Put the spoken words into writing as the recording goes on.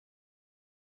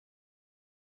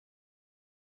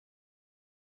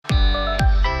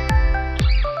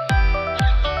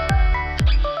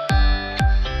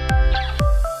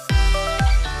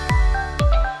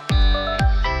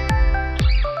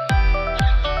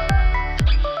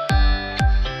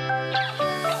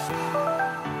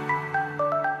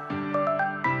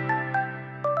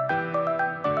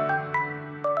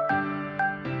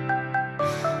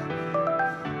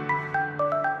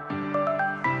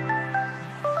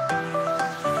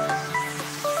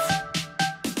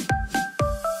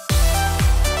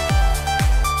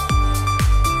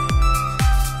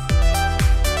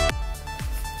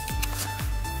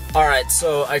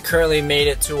Alright, so I currently made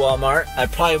it to Walmart. I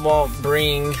probably won't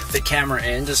bring the camera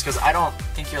in just because I don't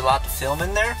think you're allowed to film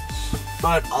in there.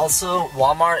 But also,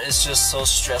 Walmart is just so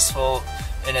stressful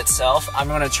in itself. I'm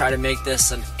gonna try to make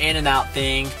this an In-N-Out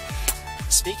thing.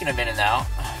 Speaking of In-N-Out,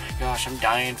 oh my gosh, I'm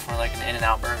dying for like an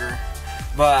In-N-Out burger.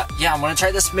 But yeah, I'm gonna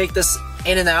try to make this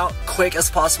In-N-Out quick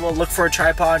as possible. Look for a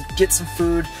tripod, get some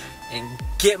food, and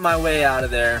get my way out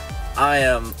of there. I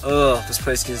am, this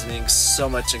place gives me so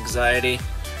much anxiety.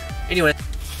 Anyway.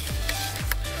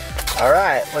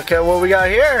 Alright, look at what we got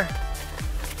here.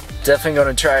 Definitely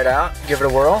gonna try it out, give it a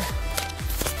whirl.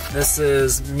 This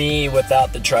is me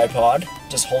without the tripod,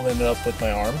 just holding it up with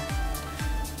my arm.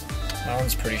 My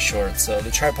arm's pretty short, so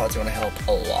the tripod's gonna help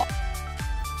a lot.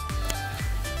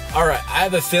 Alright, I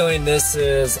have a feeling this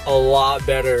is a lot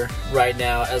better right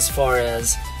now as far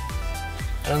as,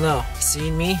 I don't know,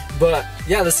 seeing me? But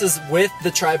yeah, this is with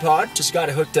the tripod, just got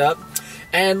it hooked up.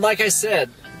 And like I said,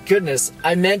 goodness,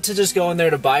 I meant to just go in there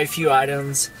to buy a few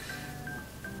items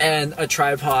and a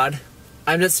tripod.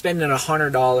 I'm just spending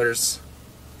 $100.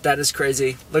 That is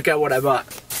crazy. Look at what I bought.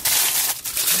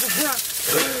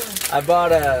 I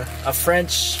bought a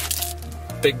French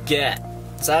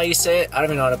baguette. Is that how you say it? I don't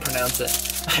even know how to pronounce it.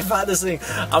 I bought this thing.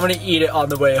 I'm gonna eat it on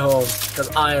the way home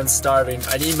because I am starving.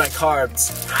 I need my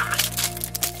carbs.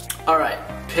 Alright,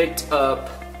 picked up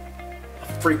a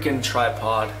freaking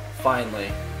tripod,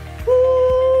 finally.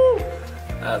 Woo!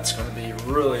 That's gonna be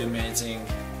really amazing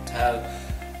to have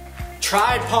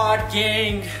tripod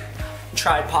gang,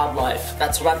 tripod life.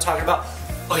 That's what I'm talking about.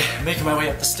 Okay, making my way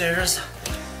up the stairs.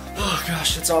 Oh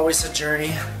gosh, it's always a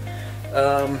journey.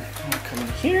 I'm gonna come in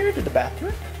here to the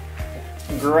bathroom,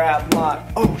 grab my,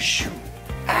 oh shoot,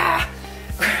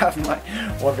 grab my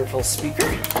wonderful speaker,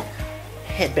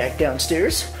 head back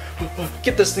downstairs,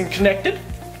 get this thing connected.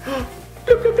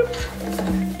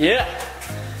 Yeah,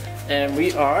 and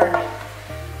we are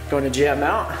going to jam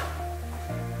out.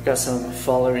 Got some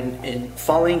falling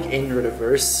in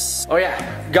reverse. Oh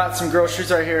yeah, got some groceries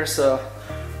right here, so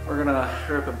we're gonna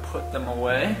hurry up and put them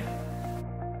away.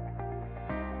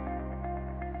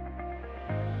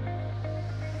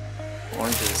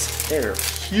 Oranges, they're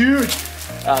huge.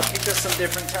 Picked up some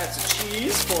different types of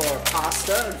cheese for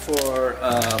pasta and for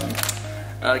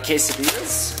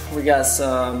quesadillas. We got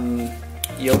some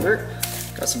yogurt,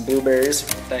 got some blueberries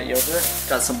with that yogurt,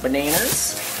 got some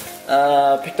bananas.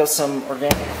 Picked up some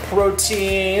organic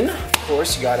protein. Of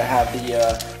course, you gotta have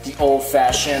the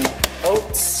old-fashioned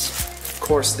oats. Of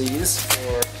course, these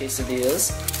for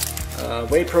quesadillas.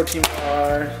 Whey protein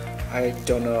bar. I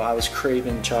don't know. I was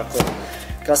craving chocolate.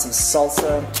 Got some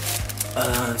salsa.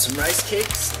 Some rice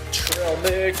cakes. Trail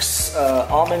mix.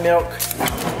 Almond milk.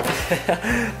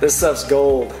 This stuff's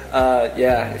gold.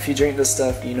 Yeah, if you drink this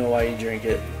stuff, you know why you drink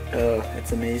it. Oh,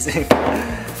 it's amazing.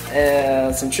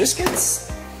 And some Triscuits.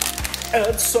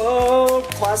 And some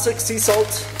classic sea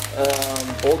salt,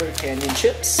 Boulder Canyon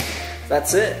chips.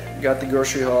 That's it. Got the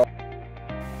grocery haul.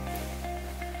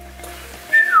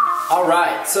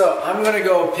 Alright, so I'm gonna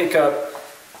go pick up,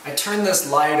 I turned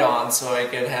this light on so I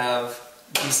could have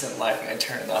decent lighting. I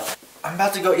turned it off. I'm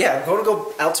about to go, yeah, I'm going to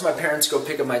go out to my parents to go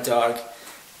pick up my dog.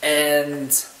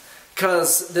 And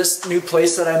because this new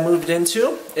place that I moved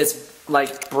into, it's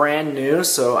like brand new,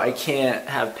 so I can't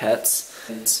have pets.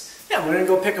 And yeah, we're gonna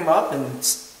go pick him up and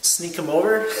sneak him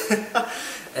over.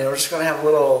 And we're just gonna have a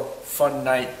little fun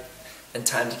night and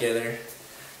time together.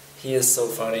 He is so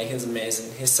funny, he's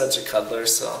amazing. He's such a cuddler,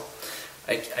 so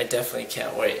I definitely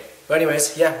can't wait. But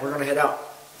anyways, yeah, we're gonna head out.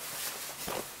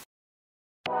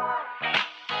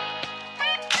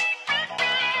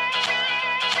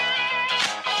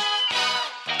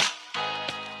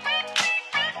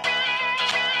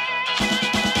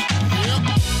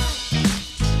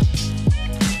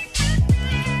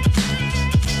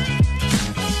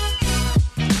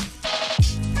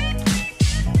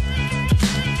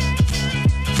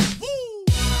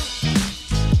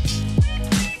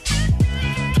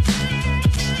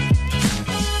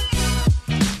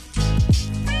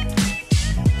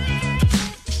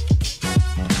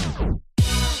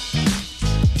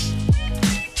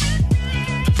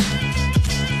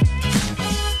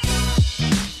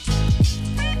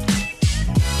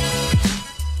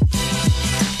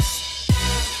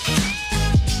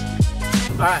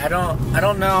 Alright, I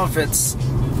don't know if it's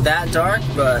that dark,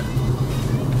 but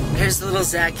here's the little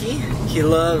Zachy. He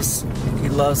loves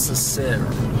to sit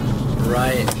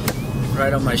right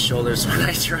on my shoulders when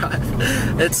I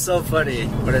drive. It's so funny,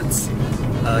 but it's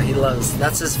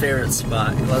that's his favorite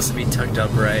spot. He loves to be tucked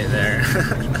up right there.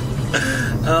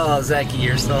 Oh, Zachy,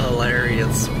 you're so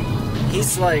hilarious.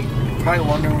 He's like probably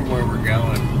wondering where we're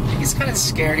going. He's kind of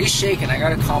scared. He's shaking. I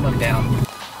gotta calm him down.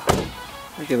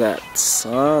 Look at that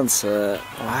sunset.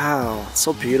 Wow,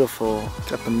 so beautiful.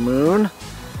 Got the moon.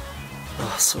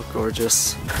 Oh, so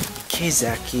gorgeous. Okay,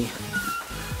 Zachy.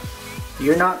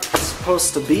 You're not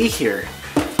supposed to be here.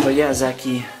 But yeah,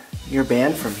 Zachy, you're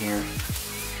banned from here.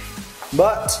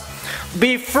 But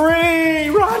be free!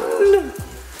 Run!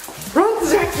 Run,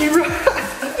 Zachy, run!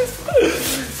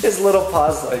 His little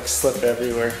paws like slip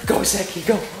everywhere. Go, Zachy,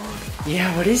 go!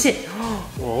 Yeah, what is it?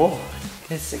 Oh,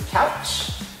 it's a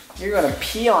couch. You're gonna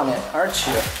pee on it, aren't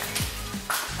you?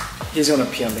 He's gonna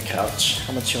pee on the couch.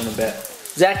 How much you wanna bet?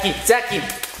 Zachy, Zachy!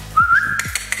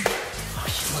 Oh,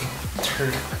 you little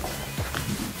turd.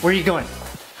 Where are you going?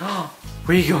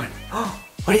 Where are you going?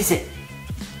 What is it?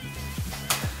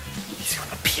 He's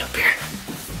gonna pee up here.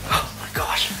 Oh my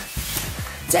gosh.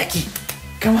 Zachy,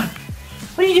 come on.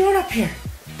 What are you doing up here?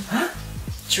 Huh?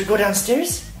 Should we go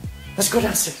downstairs? Let's go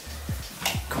downstairs.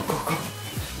 Go, go, go.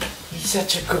 He's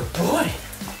such a good boy.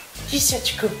 He's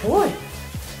such a good boy.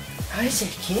 Hi,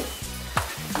 Zachy.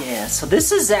 Yeah, so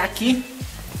this is Zachy.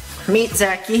 Meet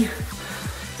Zachy.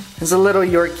 He's a little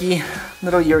Yorkie.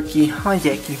 Little Yorkie. Hi,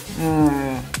 Zachy.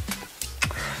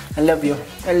 I love you.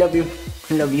 I love you.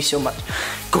 I love you so much.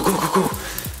 Go, go, go, go.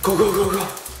 Go, go, go, go.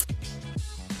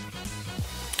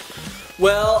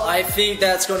 Well, I think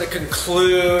that's going to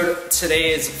conclude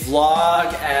today's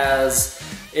vlog, as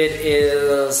it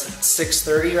is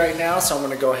 6:30 right now, so I'm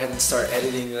going to go ahead and start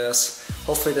editing this.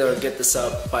 Hopefully they'll get this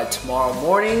up by tomorrow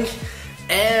morning.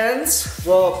 And,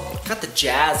 well, got the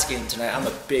Jazz game tonight. I'm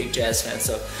a big Jazz fan,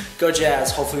 so go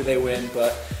Jazz. Hopefully they win.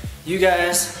 But you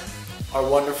guys are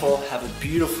wonderful. Have a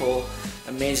beautiful,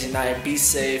 amazing night. Be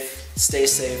safe, stay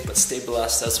safe, but stay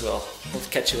blessed as well. We'll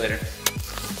catch you later.